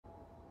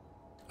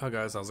Hi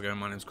guys, how's it going?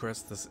 My name's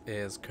Chris. This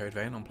is Code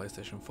Vein on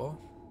PlayStation 4.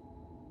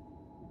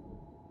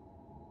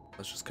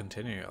 Let's just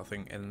continue. I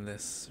think in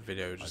this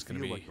video, just going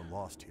to be like I'm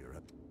lost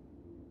here.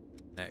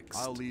 next.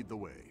 I'll lead the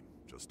way.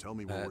 Just tell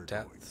me where we're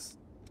depths.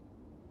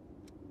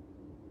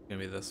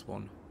 Going to be this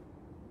one,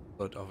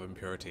 Blood of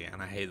Impurity,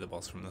 and I hate the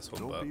boss from this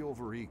one. Don't but be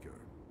overeager.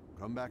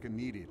 Come back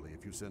immediately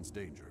if you sense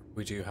danger.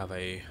 we do have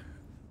a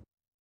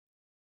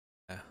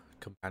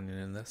companion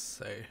in this,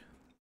 so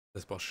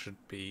this boss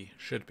should be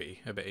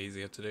a bit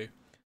easier to do.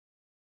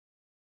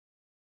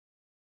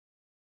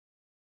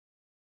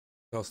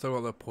 So I've still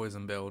got the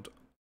poison build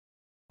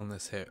on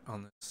this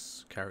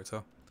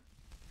character.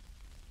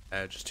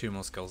 Just 2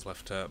 more skills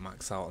left to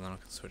max out, and then I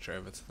can switch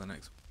over to the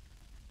next one.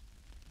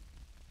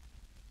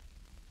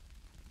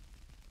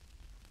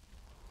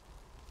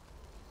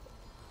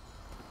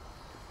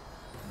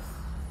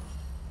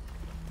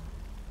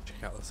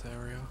 Check out this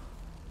area.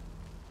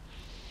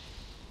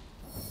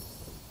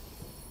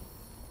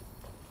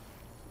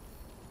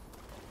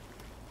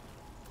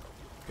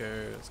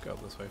 Let's go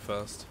up this way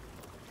first.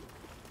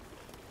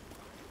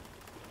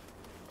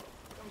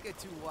 Don't get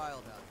too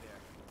wild out there.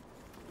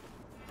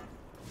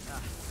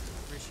 Ah,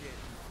 appreciate it.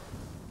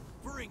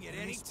 Bring it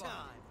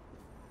anytime.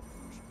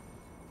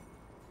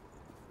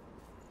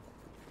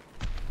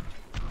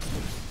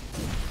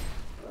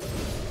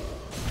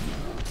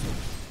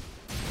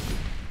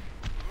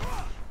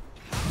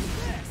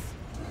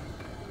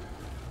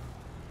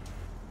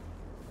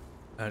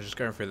 Just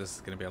going through this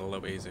is going to be a little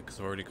bit easier because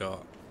I've already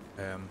got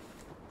a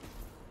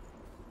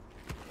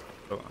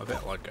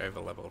bit like over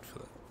leveled for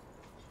that.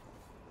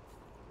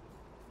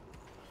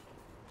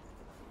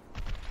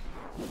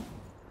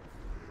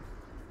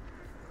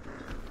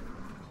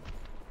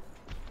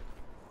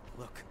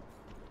 Look,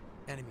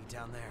 enemy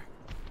down there.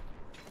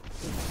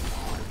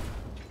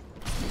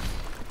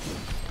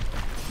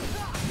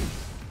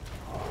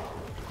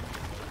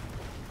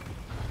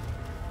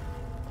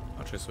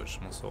 I'll just switch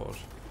to my sword.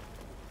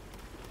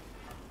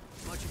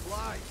 Much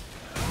obliged.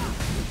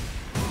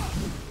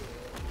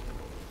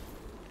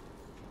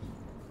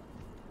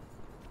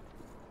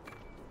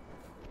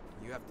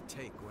 You have to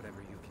take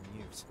whatever you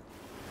can use.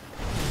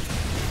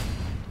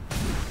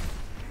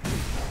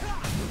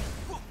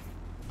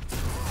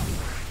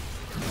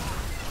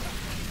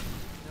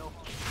 No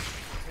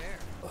fair.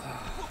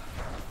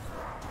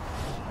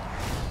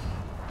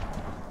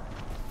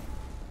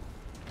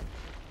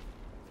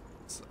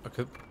 So I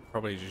could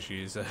probably just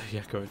use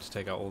Yeko to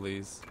take out all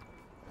these.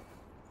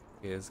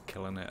 He is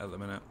killing it at the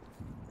minute.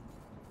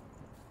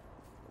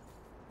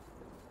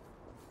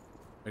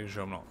 Making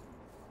sure I'm not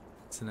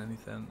missing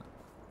anything.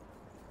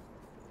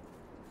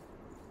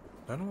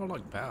 I don't know what I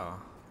like better.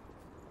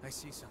 I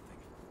see something.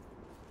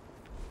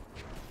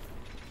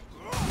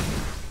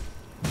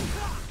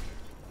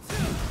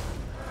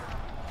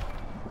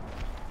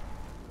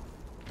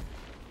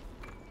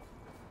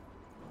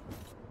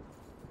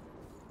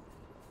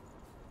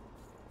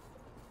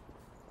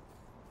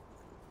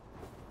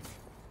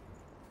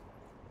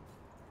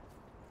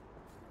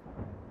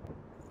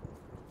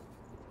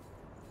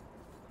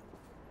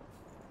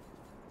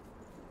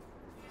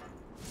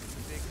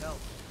 Big help.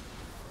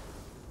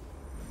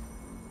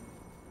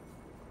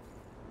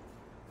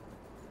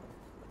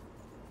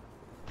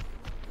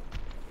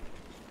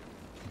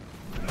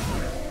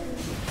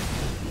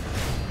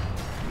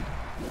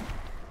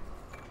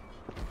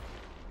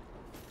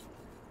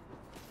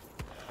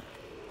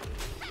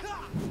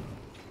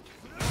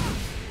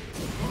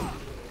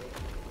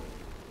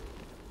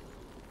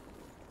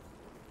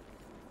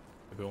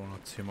 Maybe 1 or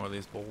 2 more of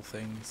these ball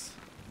things.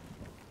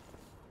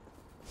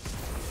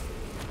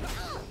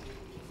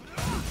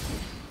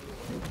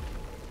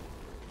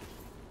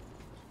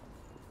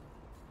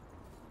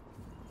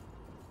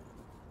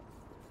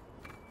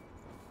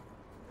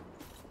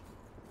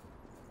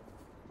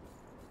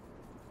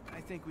 I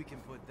think we can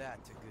put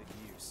that to good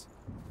use.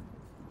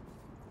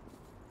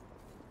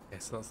 Yeah,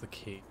 so that's the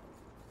key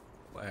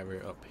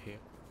area up here.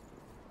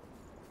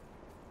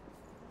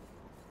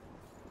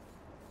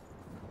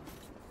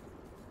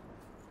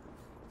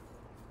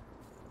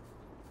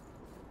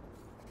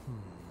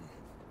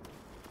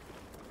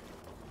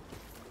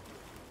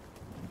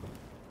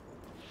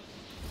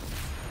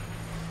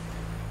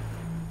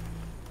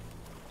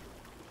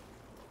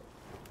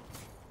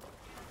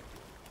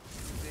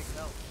 Big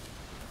help.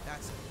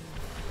 That's it.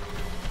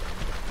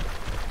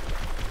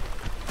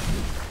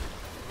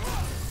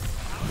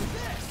 How's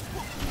this?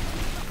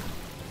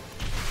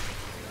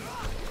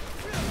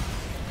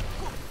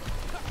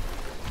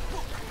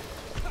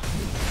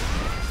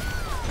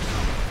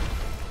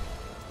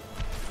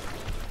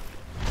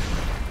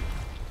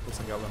 Looks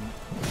like I got them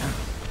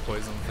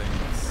poison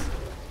things.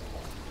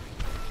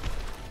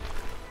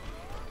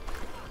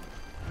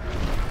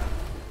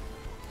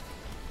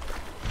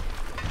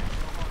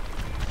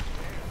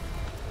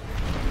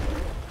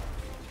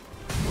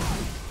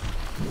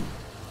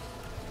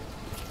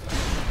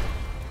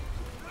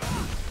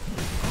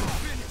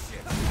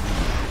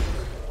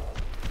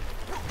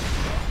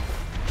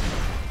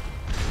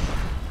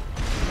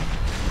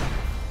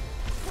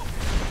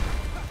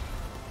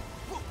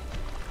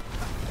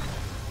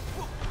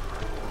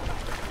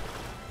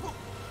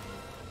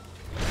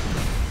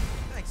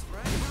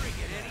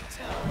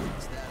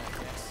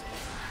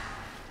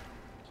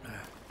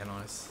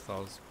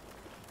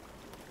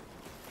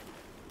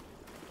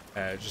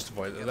 Just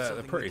avoid.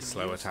 They're pretty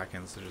slow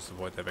attacking, so just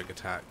avoid their big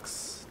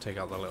attacks. Take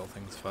out the little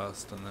things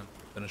first, and then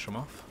finish them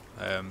off.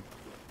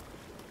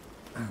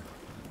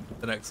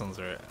 The next ones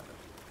are a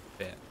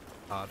bit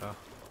harder,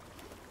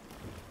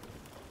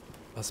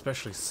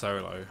 especially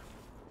solo.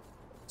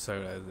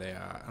 Solo, they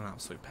are an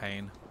absolute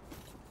pain.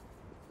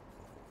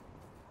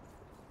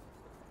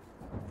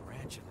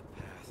 Branch in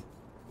the path.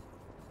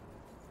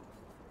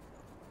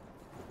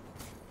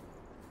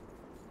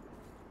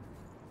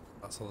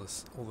 That's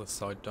all this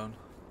side done.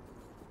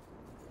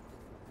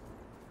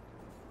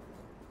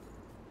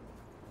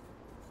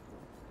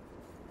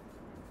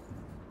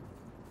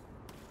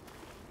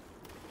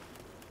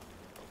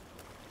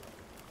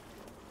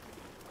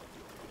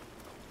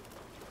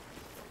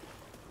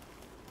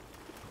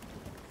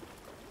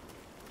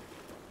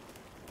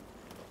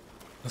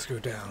 Let's go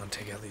down and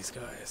take out these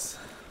guys.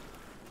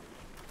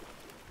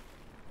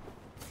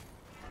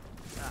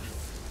 Ah,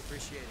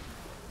 appreciate it.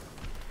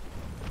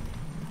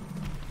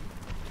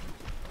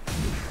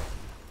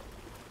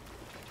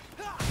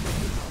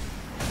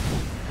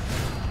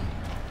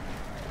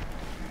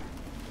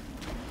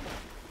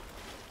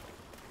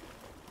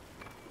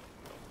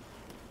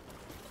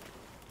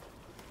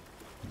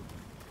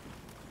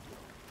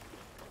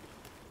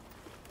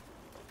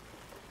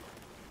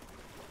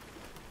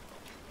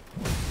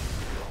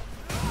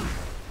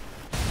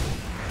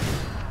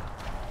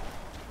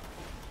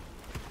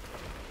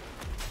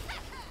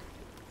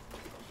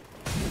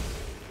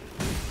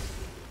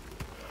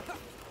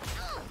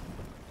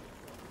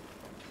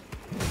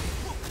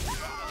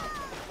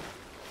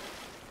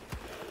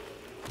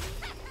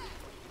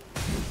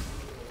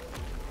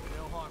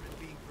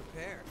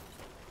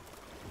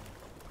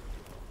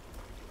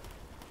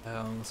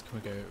 We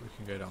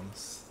can go down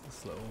this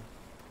little.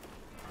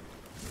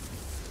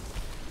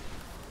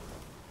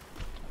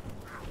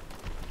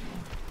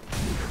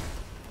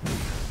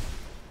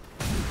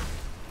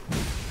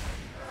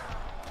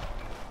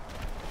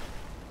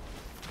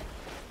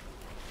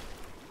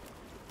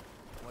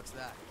 What's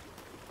that?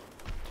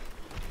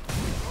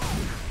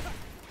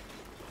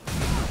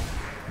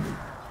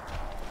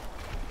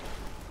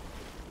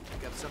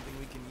 Got something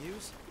we can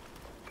use?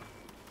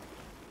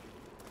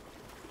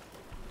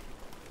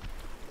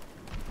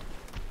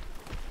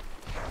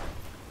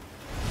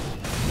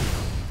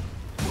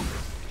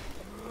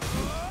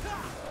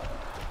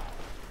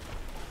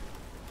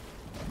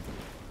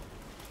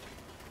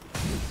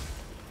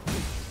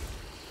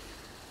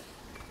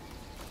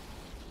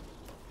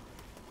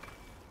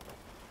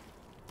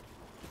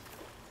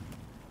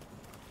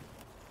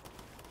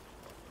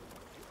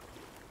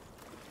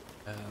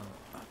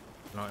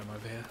 Not in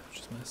over here,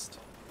 just missed.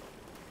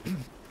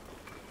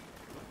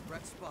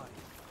 Red spot.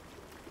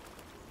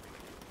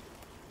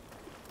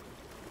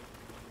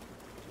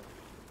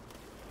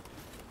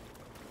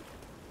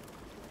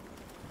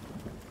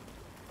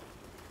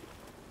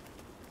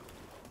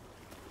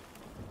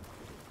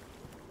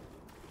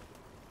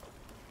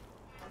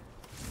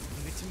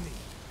 Leave it to me.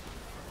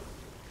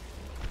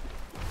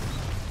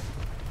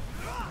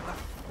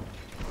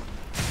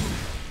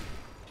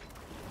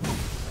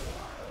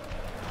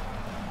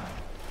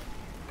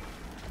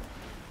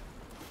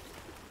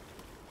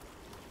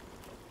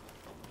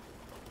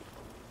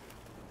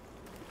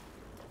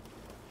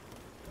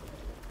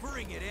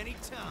 Bring it any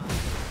time.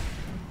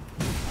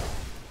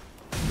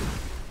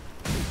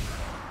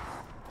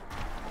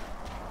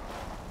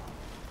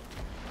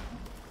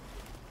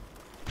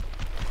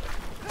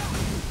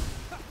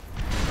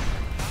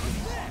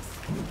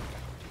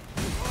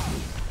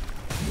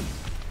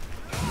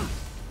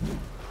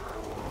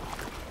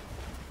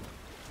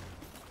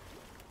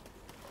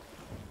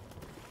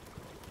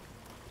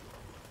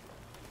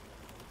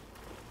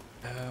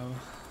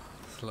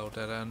 It's a little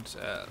dead end.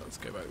 Let's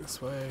go back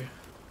this way.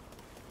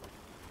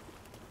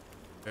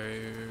 Go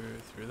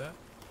through that,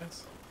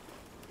 yes.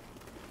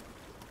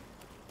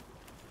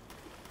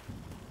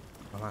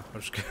 I'm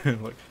just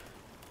going like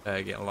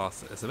getting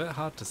lost. It's a bit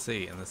hard to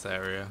see in this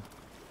area.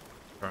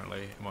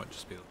 Currently, it might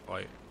just be the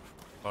light.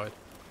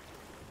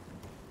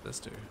 This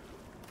too.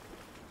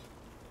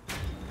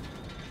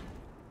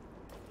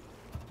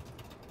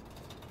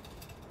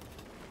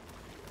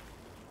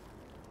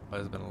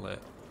 Fire's been lit.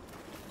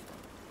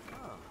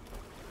 Oh,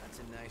 that's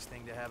a nice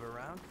thing to have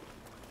around.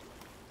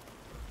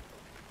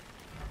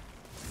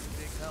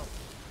 Big help.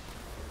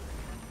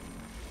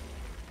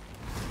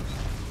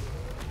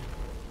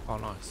 Oh,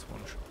 nice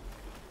one shot.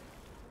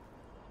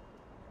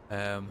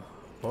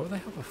 Why would they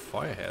have a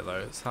fire here though?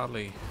 It's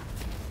hardly.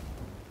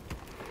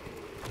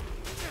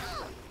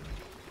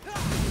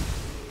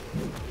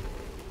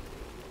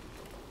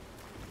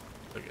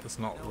 Like, it's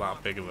not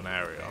that big of an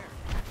area.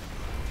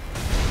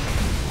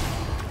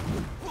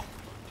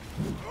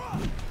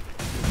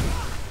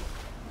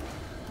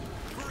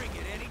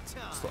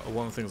 So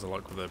one of the things I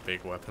like with the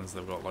big weapons,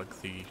 they've got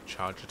like the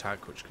charge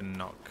attack, which can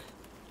knock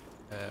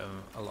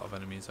a lot of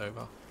enemies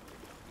over.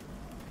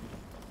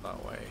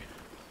 That way.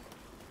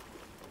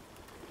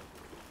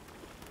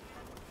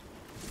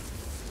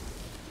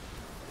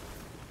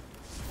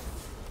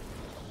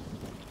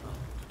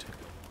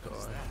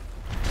 Got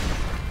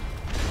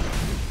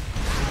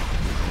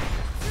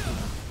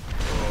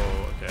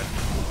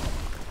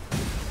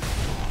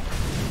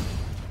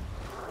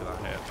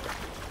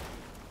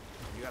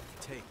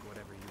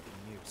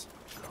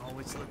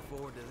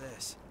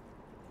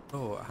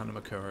Oh,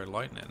 Hanamakuro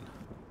lightning.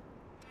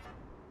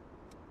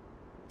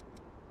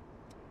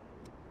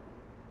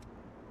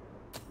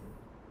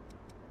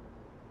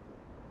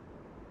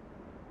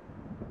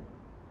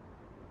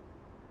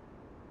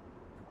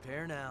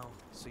 Prepare now,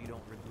 so you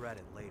don't regret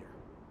it later.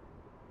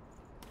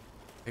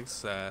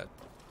 It's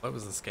what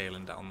was the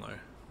scaling down though?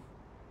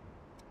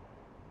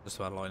 Just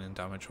about lightning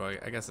damage, right?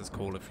 I guess it's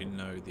cool if you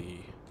know the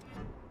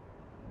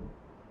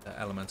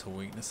elemental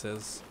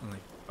weaknesses and they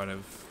kind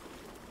of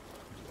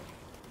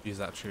use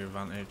that to your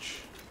advantage.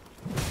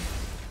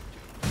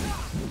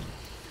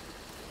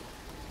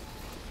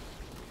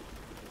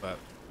 But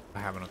I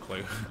haven't a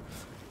clue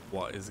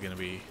what is going to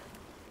be,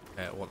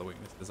 what the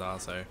weaknesses are,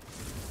 so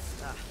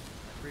I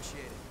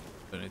appreciate it.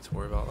 don't need to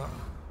worry about that.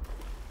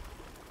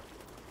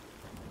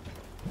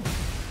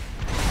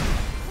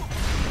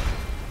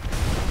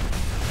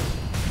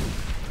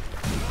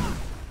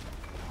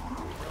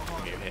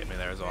 I think you hit me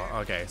there as well.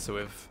 Okay, so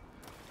we've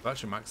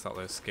actually maxed out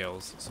those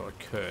skills, so I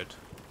could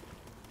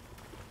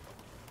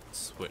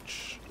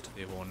switch to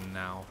the other one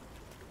now.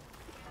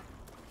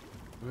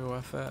 Would be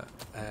worth it?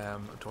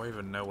 Do I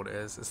even know what it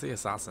is? It's the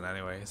assassin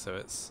anyway, so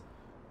it's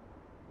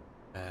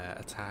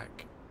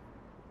attack.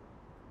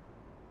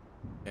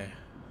 Yeah.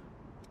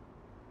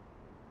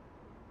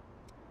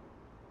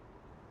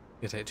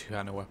 You take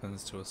two-handed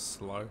weapons to a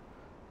slow,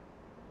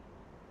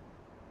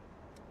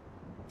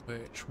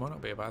 which might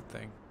not be a bad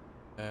thing.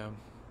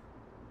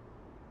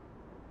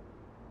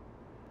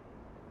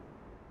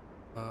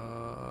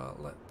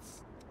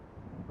 Let's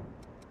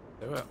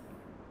do it.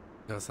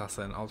 The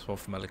assassin, ultimate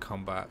for melee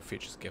combat,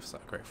 features gifts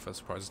that are great for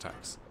surprise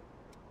attacks.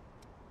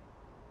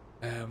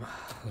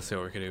 Let's see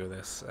what we can do with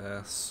this.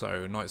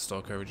 So, Night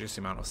Stalker, reduce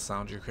the amount of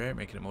sound you create,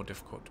 making it more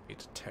difficult to be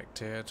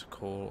detected.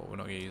 Cool. We're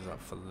not going to use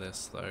that for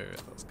this though.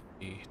 That's going to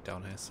be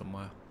down here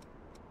somewhere.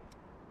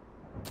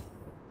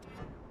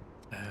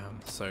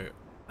 So,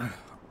 I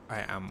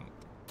am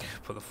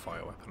put the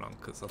fire weapon on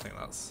because I think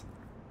that's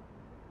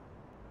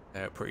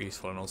pretty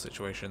useful in all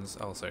situations.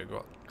 Also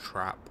got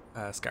trap,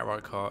 scout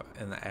right cart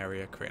in the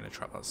area, creating a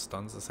trap that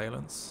stuns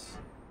assailants.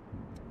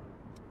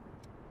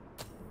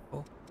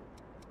 Cool.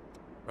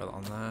 Throw that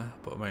on there,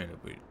 but mainly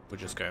we're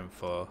just going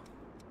for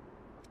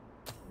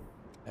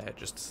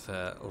just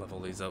to level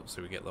these up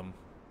so we get them.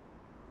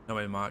 No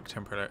embark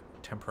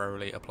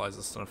temporarily applies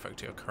a stun effect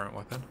to your current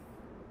weapon.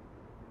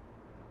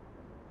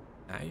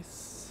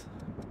 Nice.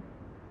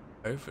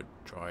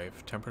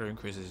 Overdrive temporarily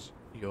increases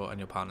your and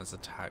your partner's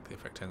attack. The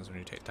effect ends when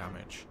you take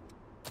damage.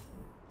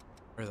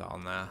 Throw that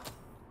on there.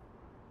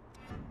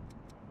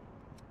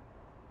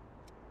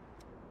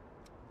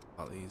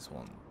 Got these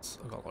ones.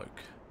 I got like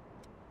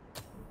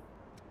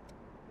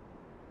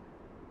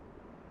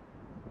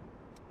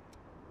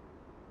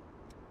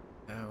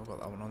we've got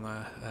that one on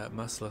there.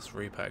 Merciless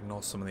Reaper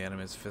ignores some of the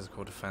enemy's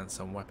physical defense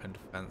and weapon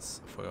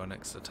defense for your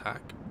next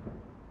attack.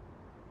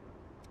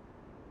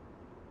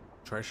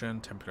 Concentration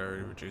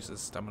temporarily reduces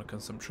stamina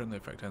consumption. The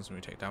effect ends when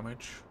we take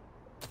damage.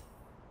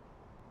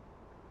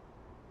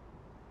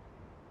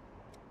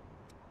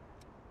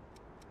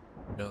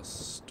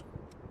 Just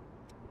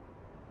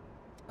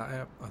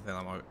that, I think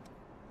that might be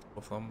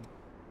both of them.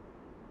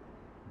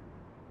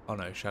 Oh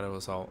no, Shadow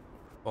Assault.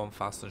 Perform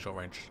fast and short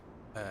range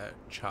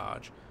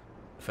charge.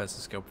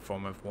 Defensive skill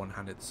performed with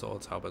one-handed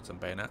swords, halberds, and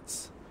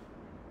bayonets.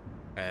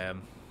 That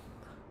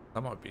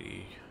might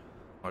be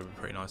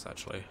pretty nice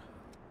actually.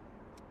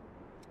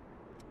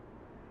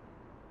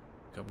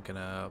 I'm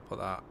gonna put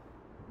that.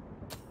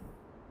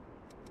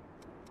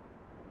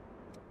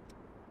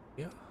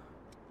 Yeah.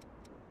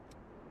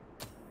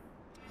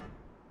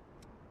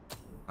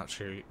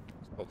 Actually,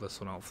 pop this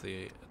one out for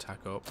the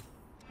attack up.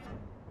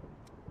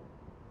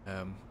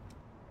 And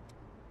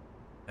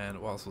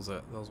what else was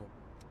it? There was one.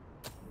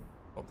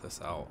 Pop this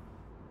out.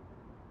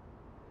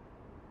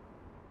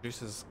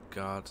 Reduces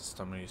guard,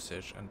 stamina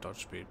usage, and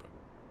dodge speed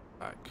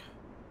back.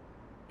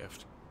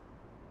 Gift.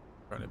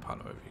 Currently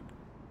partner with you.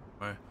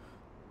 No.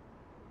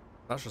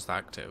 That's just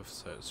active,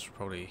 so it's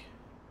probably.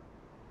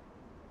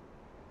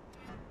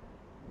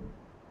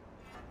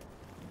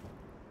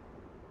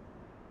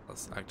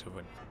 That's active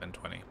when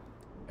 20.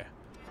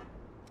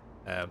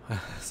 Yeah.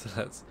 So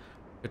let's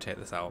go take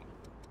this out.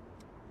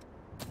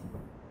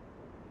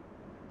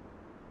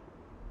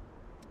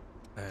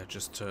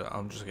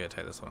 I'm just gonna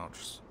take this one. I'll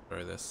just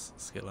throw this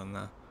skill in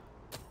there,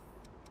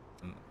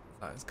 and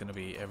that is gonna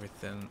be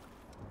everything.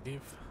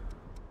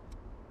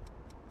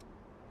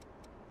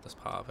 That's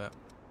part of it.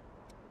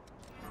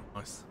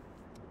 Nice.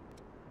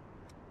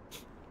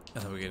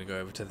 And then we're gonna go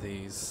over to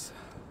these.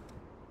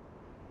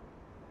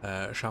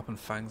 Sharpened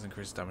fangs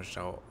increase damage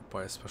dealt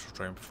by a special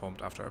drain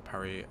performed after a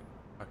parry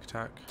back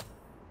attack.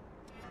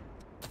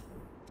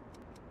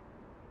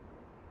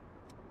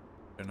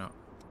 Not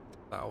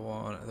that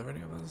one. Are there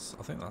any others?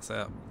 I think that's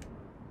it.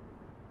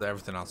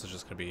 Everything else is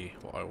just gonna be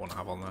what I want to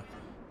have on there.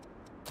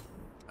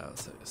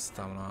 So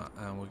stamina,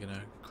 and we're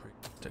gonna create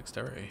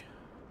dexterity.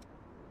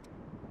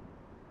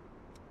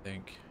 I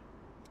think.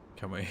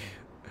 Can we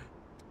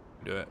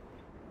do it?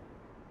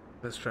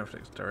 Let's try for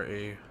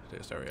dexterity.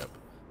 Dexterity up.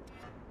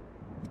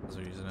 As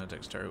we're using a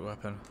dexterity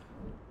weapon.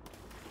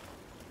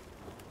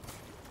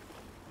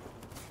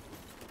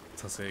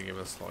 So that's gonna give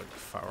us like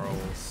fat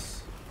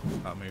rolls,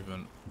 that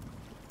movement.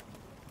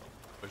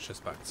 Which is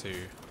back to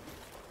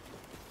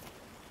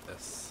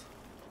this.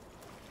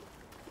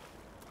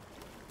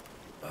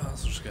 So we're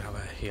just gonna have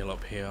a heal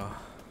up here.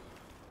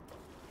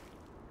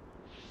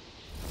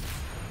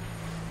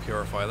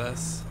 Purify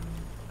this,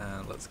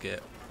 and let's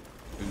get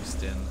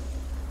boosting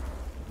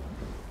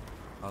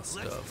our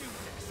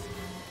stuff.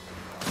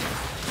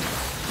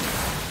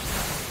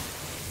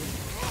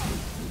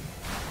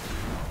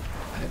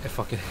 If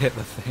I could hit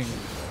the thing.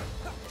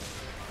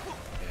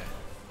 Yeah.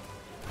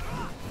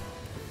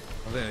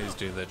 I think these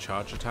do the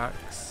charge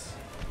attacks.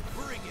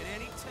 Bring it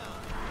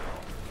anytime.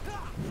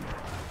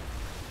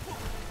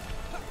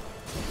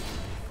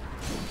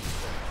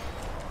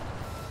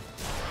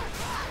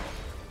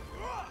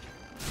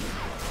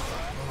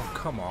 Oh,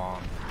 come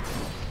on.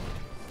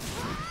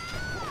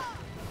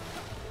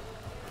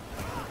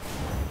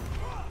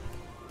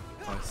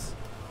 Nice.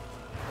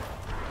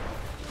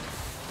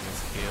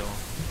 Let's heal.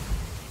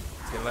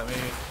 Let me.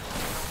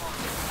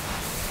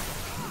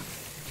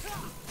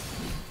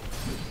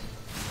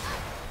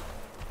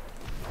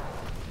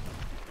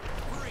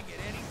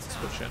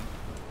 Switch in.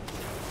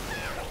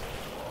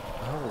 What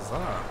the hell was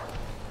that?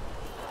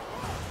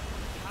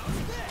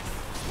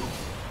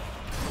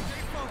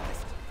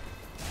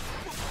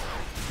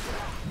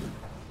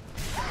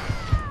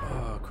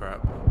 Oh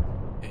crap.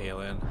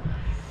 Heal in.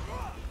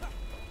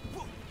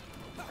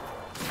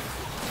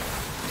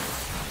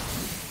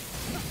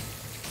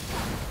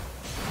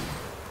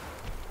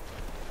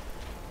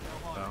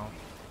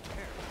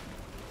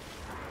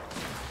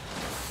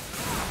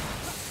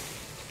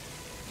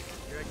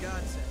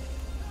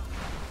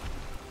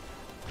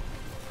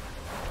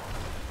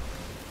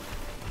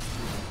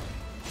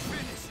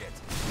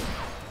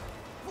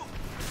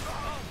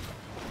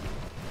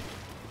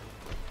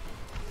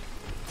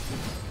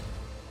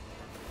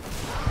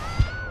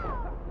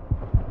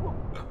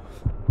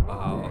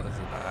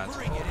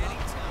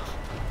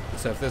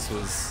 So if this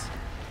was...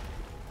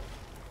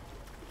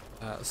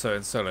 so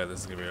in solo this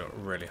is going to be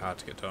really hard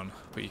to get done,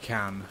 but you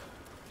can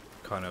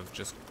kind of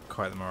just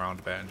kite them around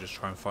a bit and just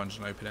try and find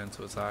an opening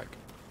to attack.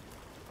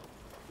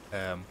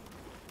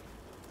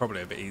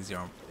 Probably a bit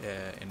easier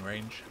in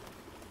range.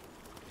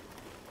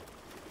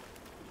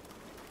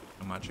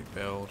 A magic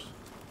build.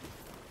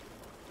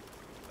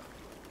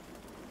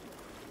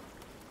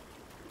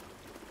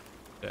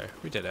 There,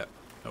 we did it.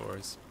 No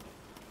worries.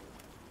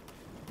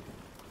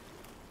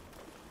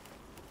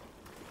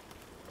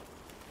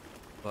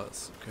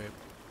 Let's go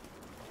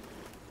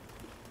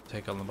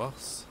take on the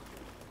boss.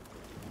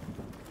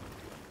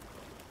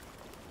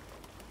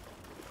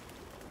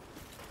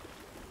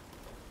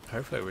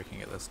 Hopefully we can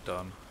get this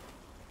done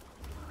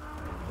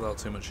without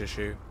too much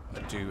issue.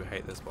 I do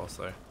hate this boss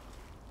though.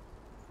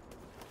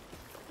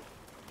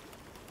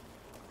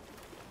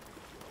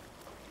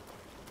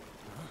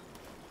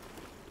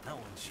 That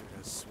one sure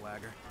does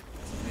swagger.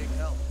 That's a big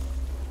help.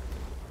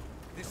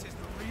 This is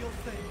the real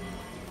thing.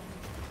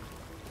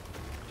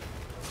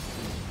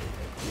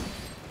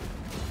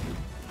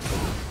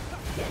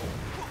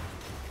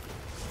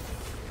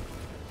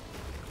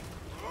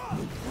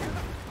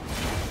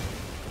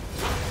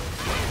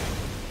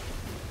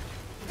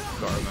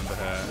 Gotta remember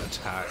her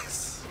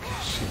attacks.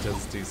 She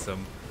does do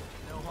some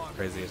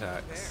crazy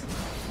attacks.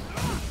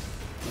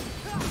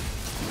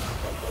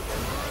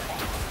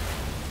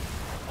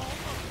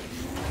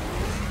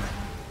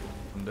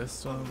 From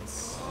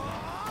distance.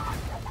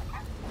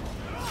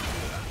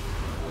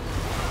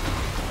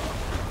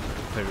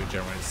 They would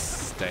generally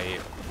stay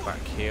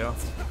back here.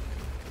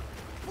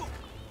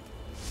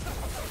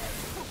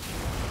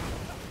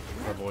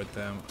 Avoid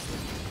them.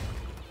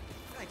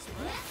 Thanks,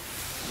 man.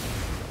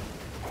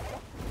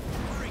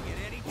 Bring it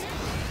anytime.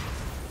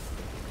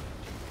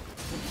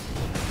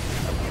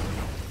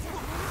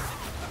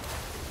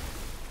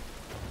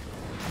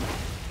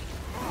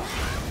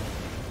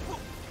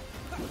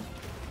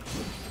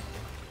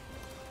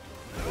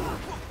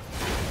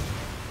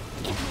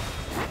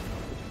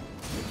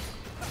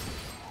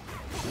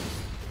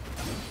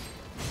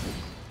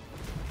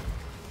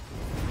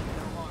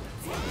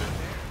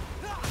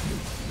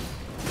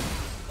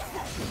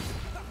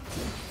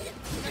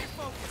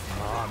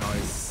 Ah,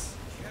 nice.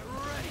 Get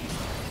ready.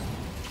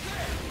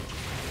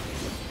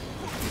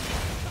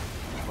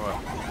 What?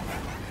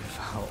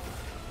 Foul.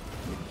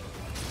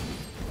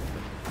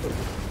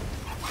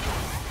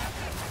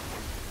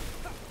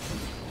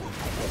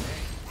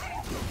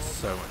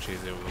 So much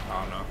easier with a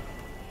partner.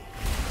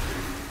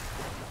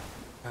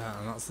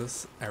 And that's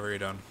this area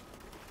done.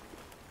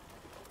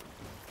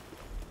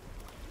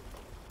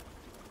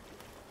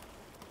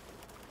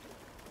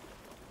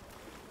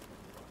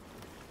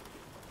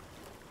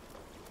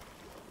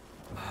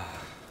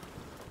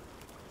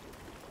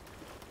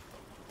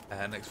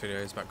 Next video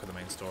is back with the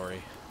main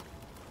story.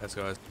 Let's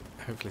go.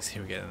 Hopefully see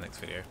you again in the next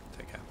video.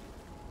 Take care.